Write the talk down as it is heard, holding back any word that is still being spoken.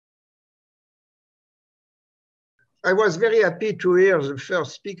I was very happy to hear the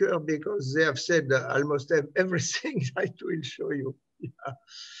first speaker because they have said almost everything I will show you. Yeah.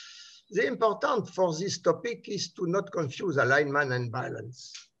 The important for this topic is to not confuse alignment and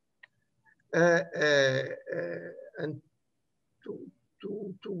balance. And to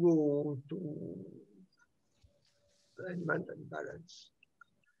go to alignment and balance.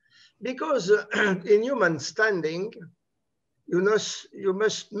 Because in human standing, you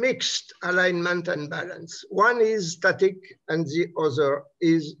must mix alignment and balance. One is static and the other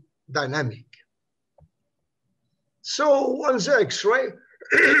is dynamic. So on the X-ray,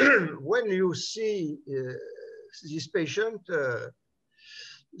 when you see this patient,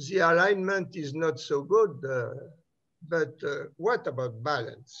 the alignment is not so good, but what about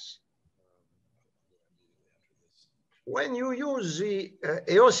balance? When you use the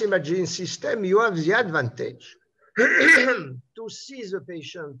EOS imaging system, you have the advantage to see the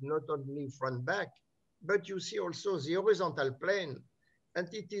patient not only front back, but you see also the horizontal plane. And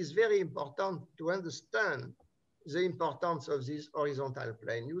it is very important to understand the importance of this horizontal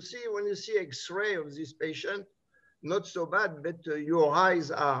plane. You see, when you see X-ray of this patient, not so bad, but your eyes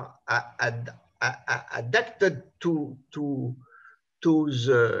are adapted to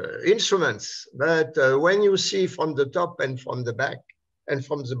the instruments. But when you see from the top and from the back and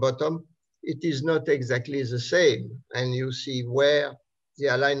from the bottom, it is not exactly the same. And you see where the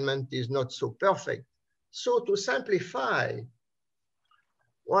alignment is not so perfect. So to simplify,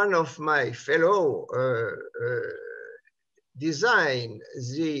 one of my fellow designed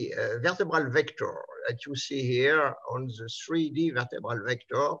the vertebral vector that you see here on the 3D vertebral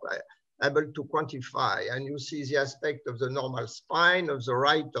vector, able to quantify, and you see the aspect of the normal spine, of the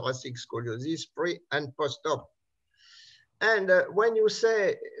right thoracic scoliosis, pre and post-op. And when you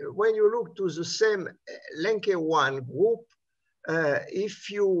look to the same Lenke 1 group, if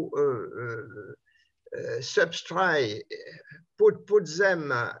you subtract, put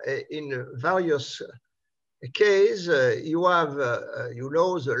them in various cases, you have,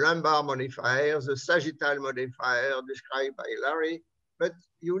 the lumbar modifier, the sagittal modifier described by Larry, but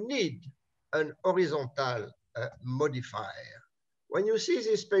you need an horizontal modifier. When you see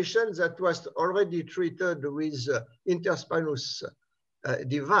this patient that was already treated with interspinous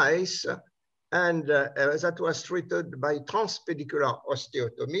device and that was treated by transpedicular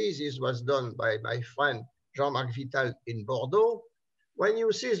osteotomy, this was done by my friend Jean-Marc Vital in Bordeaux. When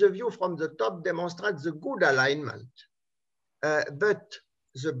you see the view from the top demonstrates the good alignment, but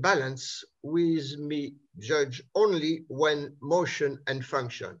the balance with me judge only when motion and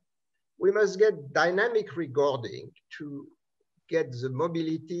function. We must get dynamic recording to get the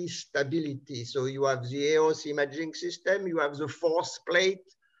mobility, stability. So you have the EOS imaging system, you have the force plate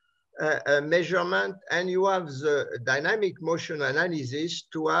measurement, and you have the dynamic motion analysis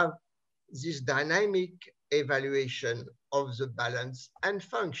to have this dynamic evaluation of the balance and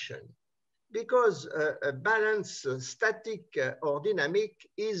function. Because a balance, static or dynamic,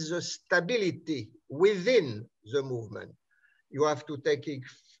 is the stability within the movement. You have to take it,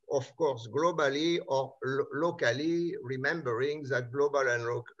 of course, globally or locally, remembering that global and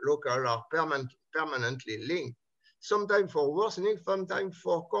local are permanently linked, sometimes for worsening, sometimes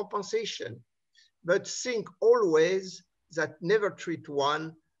for compensation. But think always that never treat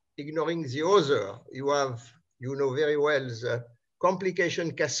one ignoring the other. You have, you know very well, the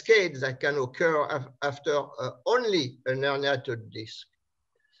complication cascades that can occur after only an herniated disc.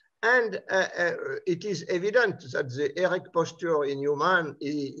 And it is evident that the erect posture in human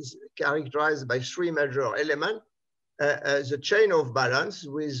is characterized by three major elements. The chain of balance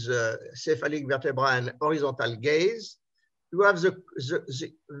with cephalic vertebra and horizontal gaze. You have the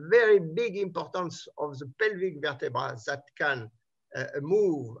very big importance of the pelvic vertebra that can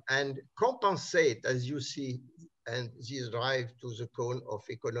move and compensate, as you see, and this drive to the cone of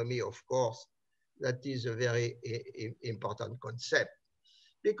economy, of course. That is a very important concept.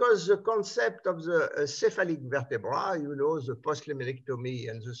 Because the concept of the cephalic vertebra, you know, the post-laminectomy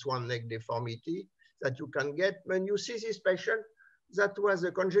and the swan neck deformity that you can get when you see this patient that was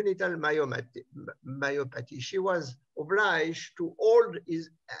a congenital myopathy. She was obliged to hold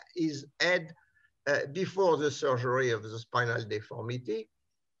his head before the surgery of the spinal deformity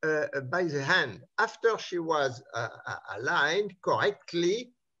by the hand. After she was aligned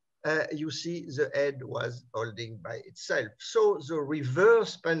correctly, you see the head was holding by itself. So the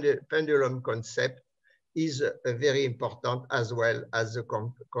reverse pendulum concept is very important, as well as the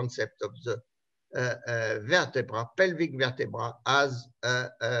concept of the vertebra, pelvic vertebra, as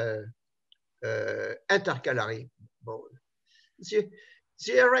intercalary bone.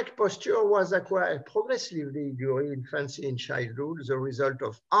 The erect posture was acquired progressively during infancy and childhood, the result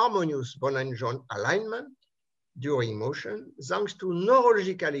of harmonious bone and joint alignment during motion, thanks to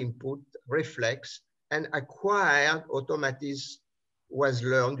neurological input, reflex, and acquired automatism was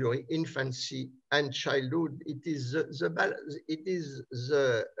learned during infancy and childhood. It is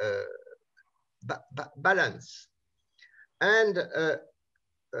the balance. And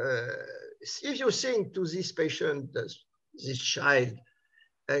if you think to this patient, this child,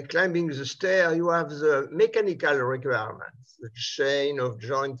 climbing the stair, you have the mechanical requirements. The chain of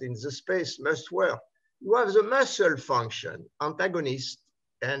joints in the space must work. You have the muscle function, antagonist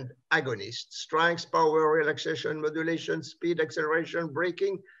and agonist, strength, power, relaxation, modulation, speed, acceleration,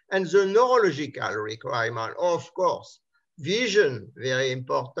 braking, and the neurological requirement, of course. Vision, very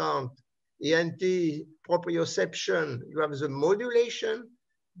important. ENT, proprioception, you have the modulation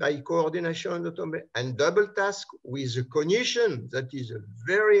by coordination and double task with the cognition. That is a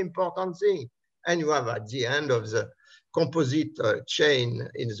very important thing. And you have at the end of the composite chain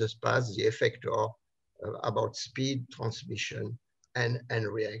in the space, the effector about speed, transmission, and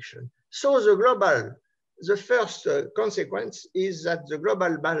reaction. So the first consequence is that the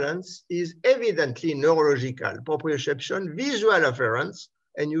global balance is evidently neurological, proprioception, visual afference,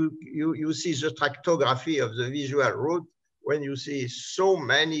 and you see the tractography of the visual route when you see so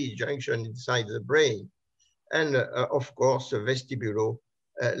many junctions inside the brain. And of course, vestibulo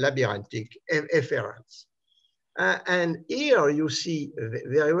labyrinthic efference. And here you see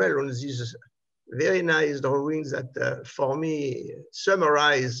very well on these very nice drawings that for me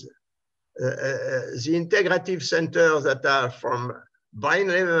summarize the integrative centers that are from brain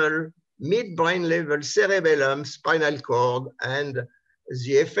level, mid-brain level, cerebellum, spinal cord, and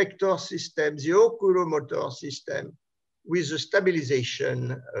the effector system, the oculomotor system, with the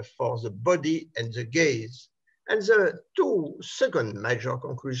stabilization for the body and the gaze. And the second major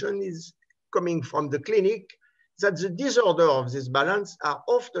conclusion is coming from the clinic, that the disorder of this balance are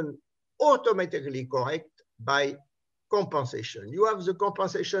often automatically correct by compensation. You have the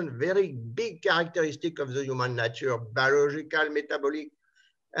compensation, very big characteristic of the human nature, biological, metabolic,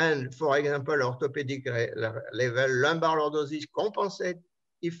 and for example, orthopedic level, lumbar lordosis compensate,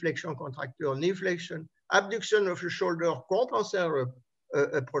 hip flexion contracture, knee flexion, abduction of the shoulder compensate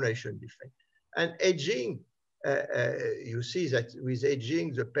a pronation defect. And aging, you see that with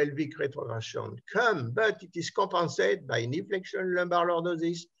aging, the pelvic retrogression come, but it is compensated by knee flexion, lumbar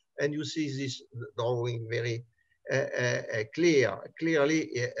lordosis, and you see this drawing very clearly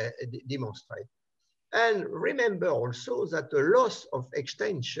demonstrate. And remember also that the loss of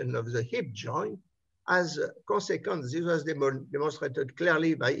extension of the hip joint as a consequence, this was demonstrated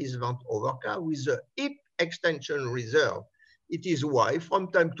clearly by Isvant Overka with the hip extension reserve. It is why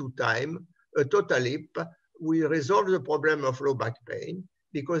from time to time, a total hip will resolve the problem of low back pain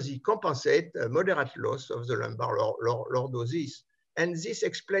because it compensates a moderate loss of the lumbar lordosis. And this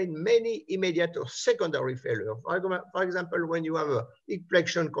explains many immediate or secondary failures. For example, when you have a hip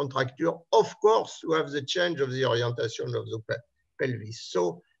flexion contracture, of course, you have the change of the orientation of the pelvis.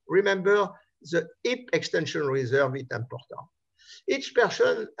 So remember, the hip extension reserve is important. Each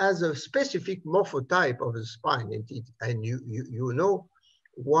person has a specific morphotype of the spine, and you know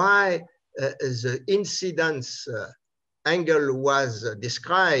why the incidence angle was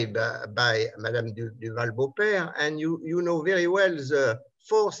described by Madame Duval-Beaupère, and you know very well the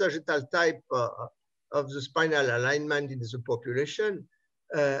 4 sagittal type of the spinal alignment in the population.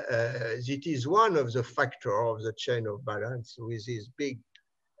 It is one of the factors of the chain of balance with these big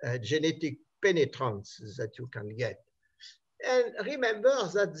genetic penetrance that you can get. And remember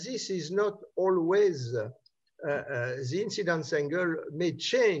that this is not always the incidence angle may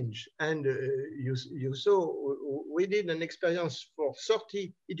change, and you saw we did an experience for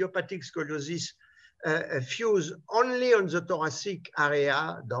 30 idiopathic scoliosis fused only on the thoracic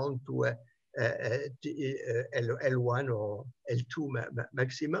area down to L1 or L2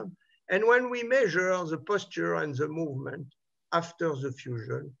 maximum. And when we measure the posture and the movement after the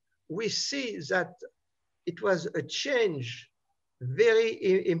fusion, we see that it was a change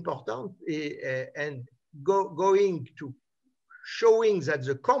very important and going to showing that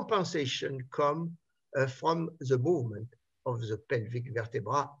the compensation come from the movement of the pelvic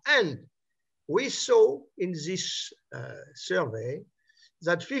vertebra. And we saw in this survey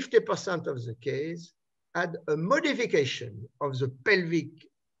that 50% of the case had a modification of the pelvic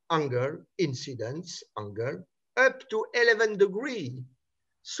angle, incidence angle, up to 11 degrees.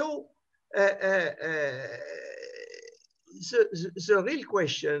 So the real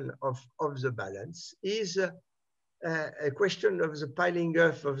question of the balance is a question of the piling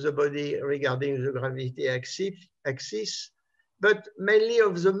up of the body regarding the gravity axis, but mainly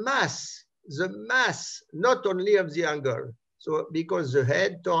of the mass, not only of the angle. So because the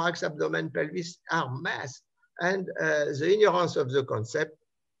head, thorax, abdomen, pelvis are mass, And the ignorance of the concept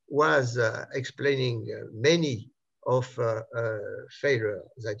was explaining many of failure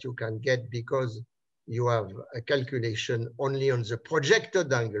that you can get because you have a calculation only on the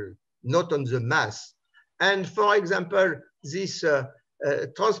projected angle, not on the mass. And for example, this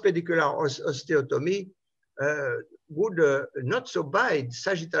transpedicular osteotomy would not so bad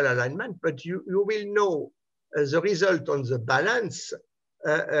sagittal alignment, but you will know the result on the balance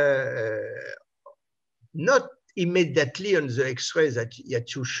not immediately on the X-ray that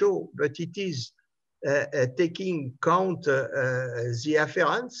you show, but it is taking count the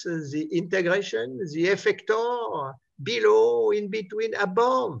afference, the integration, the effector, below, in between,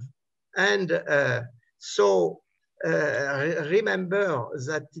 above. And so remember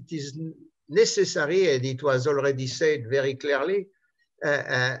that it is necessary, and it was already said very clearly,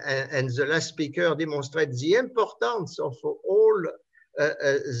 and the last speaker demonstrated the importance of all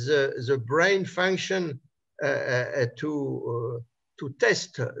the brain function to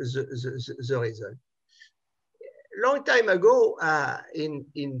test the result. Long time ago, in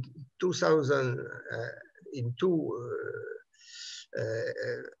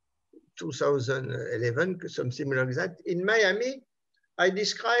 2011, something like that, in Miami, I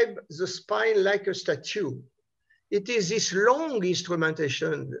described the spine like a statue. It is this long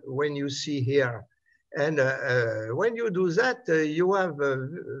instrumentation when you see here. And when you do that, you have a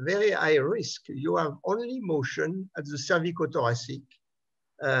very high risk. You have only motion at the cervicothoracic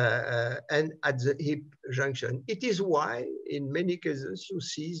and at the hip junction. It is why, in many cases, you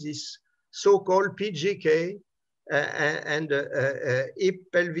see this so-called PGK and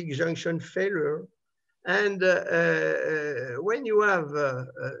hip pelvic junction failure. And when you have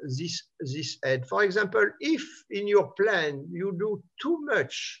this head, for example, if in your plan you do too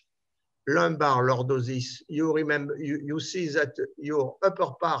much lumbar lordosis, you remember, you see that your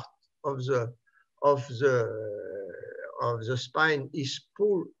upper part of the spine is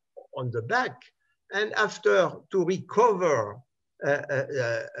pulled on the back, and after to recover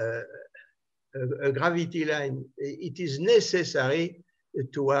a gravity line, it is necessary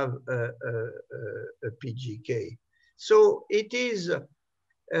to have a PGK. So it is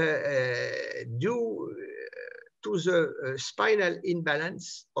due to the spinal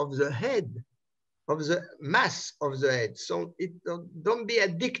imbalance of the head, of the mass of the head. So don't be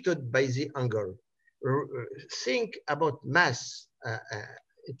addicted by the angle. Think about mass,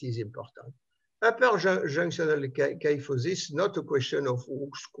 it is important. Upper junctional kyphosis, not a question of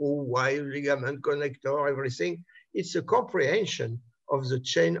hook, screw, wire, ligament, connector, everything. It's a comprehension of the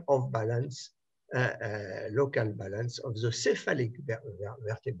chain of balance, local balance of the cephalic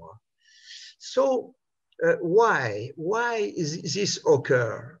vertebra. So why is this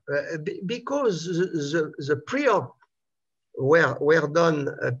occur? Because the pre-op were done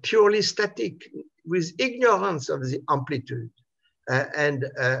purely static with ignorance of the amplitude and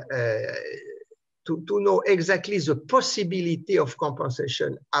to know exactly the possibility of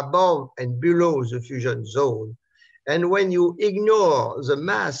compensation above and below the fusion zone. And when you ignore the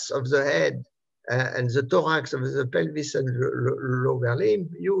mass of the head and the thorax of the pelvis and lower limb,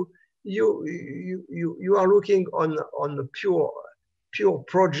 you are looking on the pure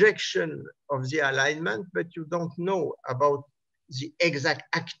projection of the alignment, but you don't know about the exact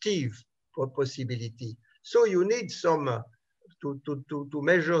active possibility. So you need some to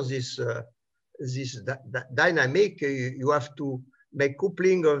measure this dynamic. You have to make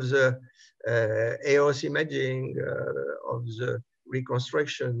coupling of the EOS imaging, of the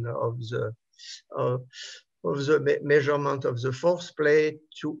reconstruction, of the measurement of the force plate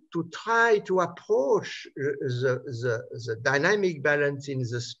to try to approach the dynamic balance in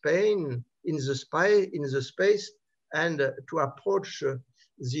the spine, in the space, and to approach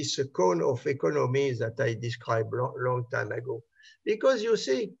this cone of economy that I described long time ago. Because you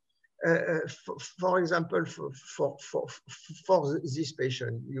see, for example, for this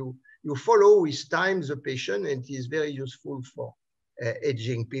patient, you follow with time the patient, and it is very useful for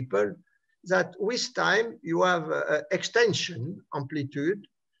aging people, that with time you have extension amplitude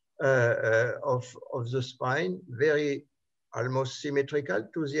of the spine, very almost symmetrical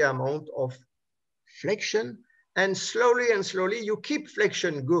to the amount of flexion, and slowly you keep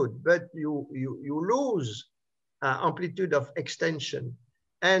flexion good, but you lose amplitude of extension.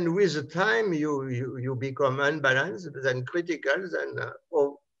 And with the time, you become unbalanced, then critical, then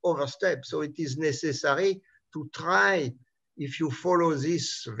overstep. So it is necessary to try, if you follow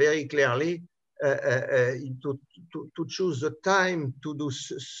this very clearly, to choose the time to do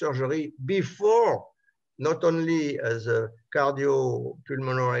surgery before not only the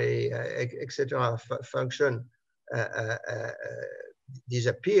cardiopulmonary, etc. function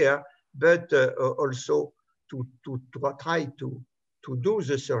disappear, but also try to do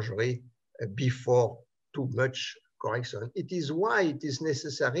the surgery before too much correction. It is why it is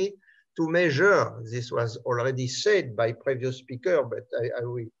necessary to measure, this was already said by previous speaker, but I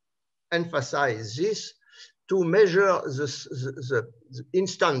will emphasize this, to measure the in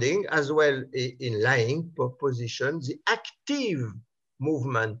standing as well in lying position, the active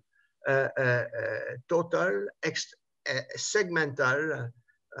movement, total, segmental,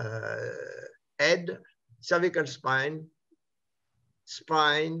 head, cervical spine,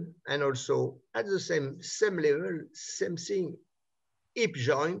 and also at the same level, same thing, hip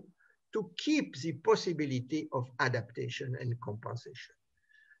joint, to keep the possibility of adaptation and compensation.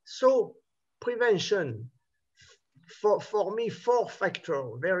 So prevention, for me, 4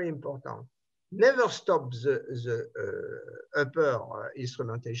 factors, very important. Never stop the upper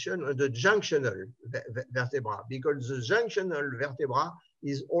instrumentation on the junctional vertebra, because the junctional vertebra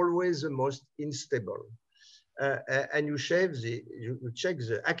is always the most unstable. And you check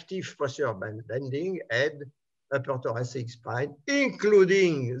the active posterior bending, head, upper thoracic spine,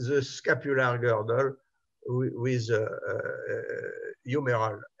 including the scapular girdle with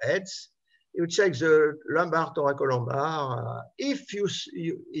humeral heads. You check the lumbar, thoracolumbar. If you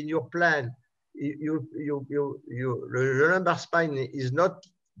in your plan, the lumbar spine is not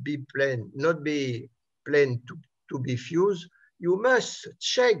be plane to be fused, you must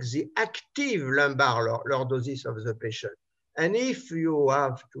check the active lumbar lordosis of the patient. And if you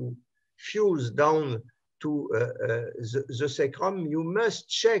have to fuse down to the sacrum, you must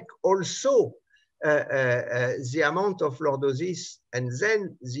check also the amount of lordosis, and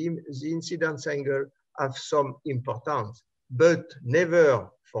then the incidence angle have some importance. But never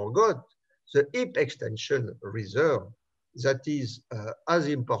forget the hip extension reserve that is as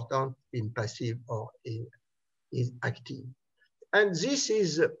important in passive or in active. And this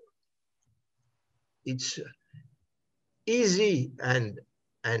is, it's easy and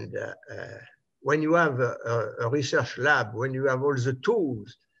when you have a research lab, when you have all the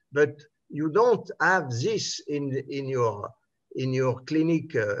tools, but you don't have this in your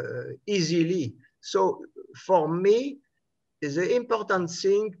clinic easily. So for me, the important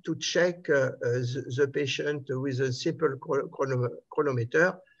thing to check the patient with a simple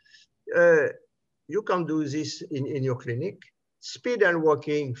chronometer. You can do this in your clinic. Speed and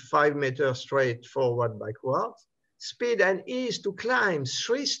walking 5 meters straight forward, backwards. Speed and ease to climb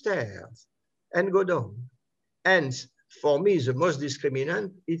 3 stairs and go down. And for me, the most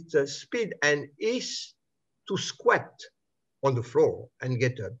discriminant is the speed and ease to squat on the floor and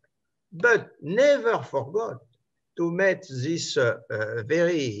get up. But never forget to make this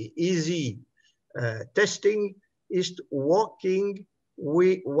very easy testing is walking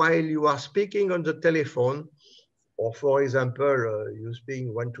while you are speaking on the telephone, or for example, you speak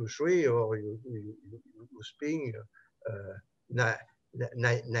 1, 2, 3, or you speak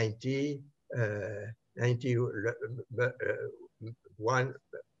 90, 91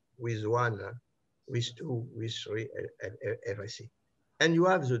 with 1, with 2, with 3, everything. And you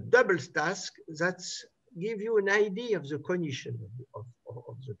have the double task that give you an idea of the condition of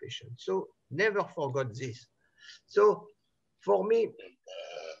the patient. So never forget this. So for me,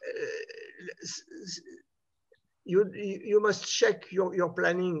 you must check your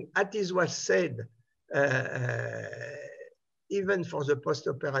planning. As was said, even for the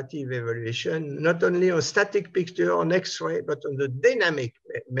post-operative evaluation, not only on static picture, on X-ray, but on the dynamic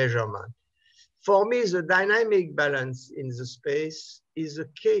measurement. For me, the dynamic balance in the space is the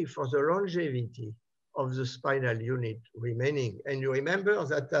key for the longevity of the spinal unit remaining. And you remember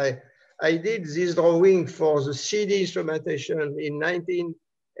that I did this drawing for the CD instrumentation in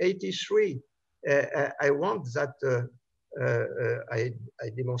 1983. I want that I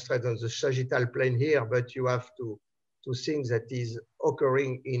demonstrate on the sagittal plane here, but you have to think that is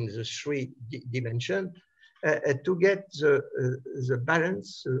occurring in the 3 dimension to get the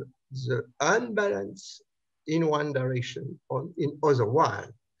balance, the unbalance in one direction or in other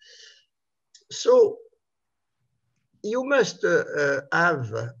one. So you must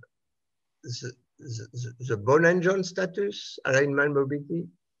have the bone and joint status, alignment mobility,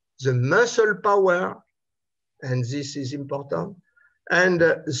 the muscle power, and this is important, and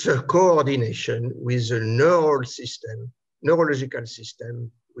the coordination with the neural system, neurological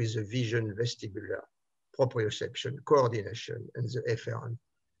system, with the vision, vestibular, proprioception, coordination, and the efferent.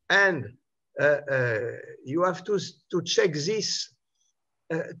 And you have to check this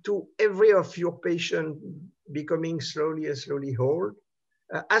to every of your patient becoming slowly old,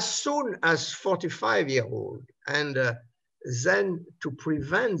 as soon as 45-year-old. And then to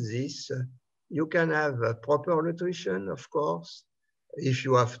prevent this, you can have proper nutrition, of course, If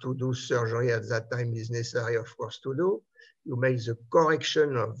you have to do surgery at that time, is necessary, of course, to do. You make the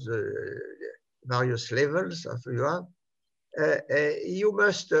correction of the various levels that you have. You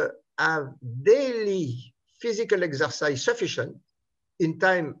must have daily physical exercise sufficient in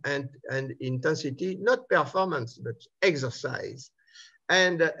time and intensity, not performance, but exercise.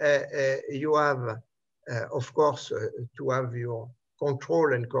 And you have, of course, to have your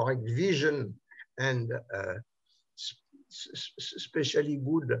control and correct vision and especially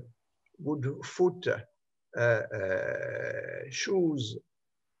good foot, shoes,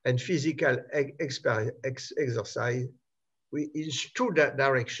 and physical exercise is two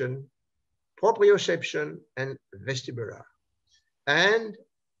direction, proprioception and vestibular. And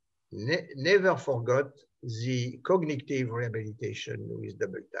never forget the cognitive rehabilitation with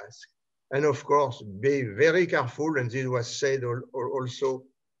double task. And of course, be very careful, and this was said also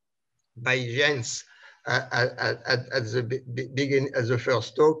by Jens at the beginning, at the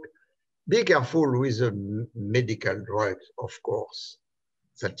first talk, be careful with the medical drugs, of course,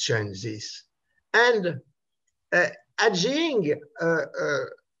 that change this. And aging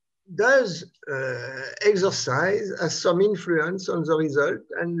does exercise has some influence on the result,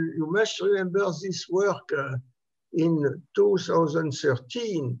 and you must remember this work in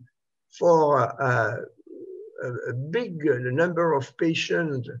 2013 for a big number of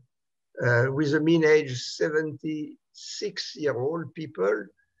patients with a mean age 76-year-old people.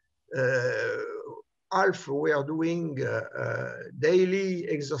 Half were doing daily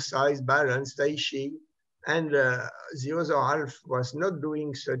exercise, balance, tai chi, and the other half was not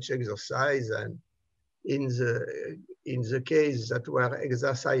doing such exercise. And in the case that were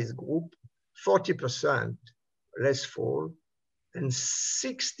exercise group, 40% less fall and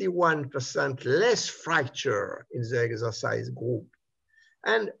 61% less fracture in the exercise group.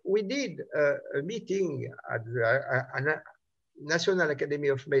 And we did a meeting at the National Academy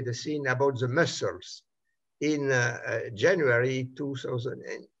of Medicine about the muscles in January 2000.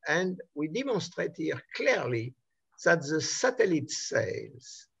 And we demonstrate here clearly that the satellite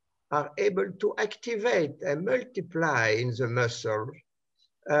cells are able to activate and multiply in the muscle.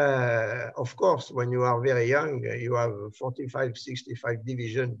 Of course, when you are very young, you have 45, 65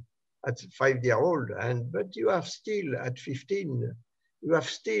 division at 5-year-old, but you have still at 15, you have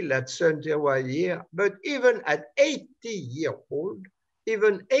still at 71 year, but even at 80-year-old,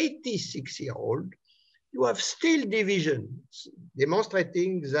 even 86-year-old, you have still divisions,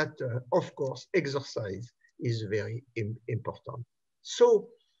 demonstrating that, of course, exercise is very important. So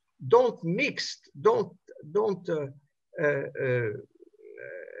don't mix, don't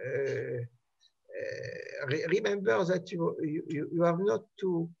remember that you have not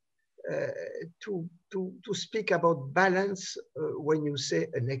to speak about balance when you say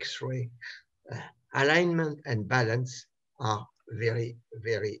an X-ray. Alignment and balance are very,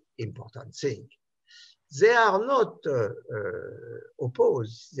 very important things. They are not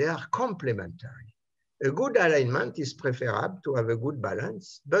opposed, they are complementary. A good alignment is preferable to have a good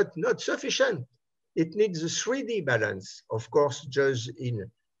balance, but not sufficient. It needs a 3D balance, of course, just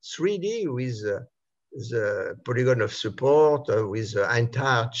in 3D with the polygon of support, with the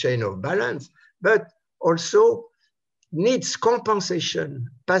entire chain of balance, but also needs compensation,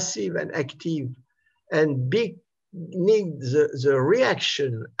 passive and active, and needs the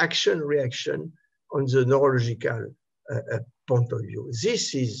reaction, action-reaction on the neurological point of view.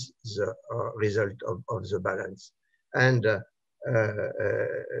 This is the result of the balance. And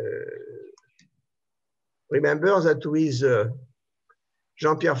remember that with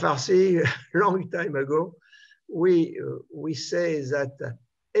Jean-Pierre Farcy, a long time ago, we say that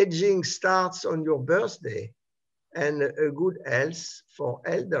aging starts on your birthday, and a good health for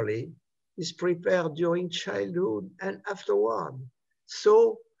elderly is prepared during childhood and afterward.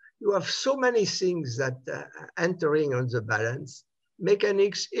 So you have so many things that entering on the balance: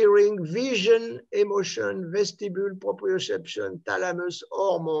 mechanics, hearing, vision, emotion, vestibule, proprioception, thalamus,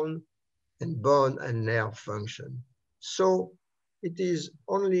 hormone, and bone and nerve function. So it is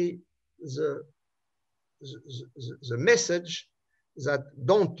only the message that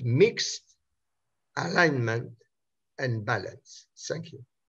don't mix alignment and balance. Thank you.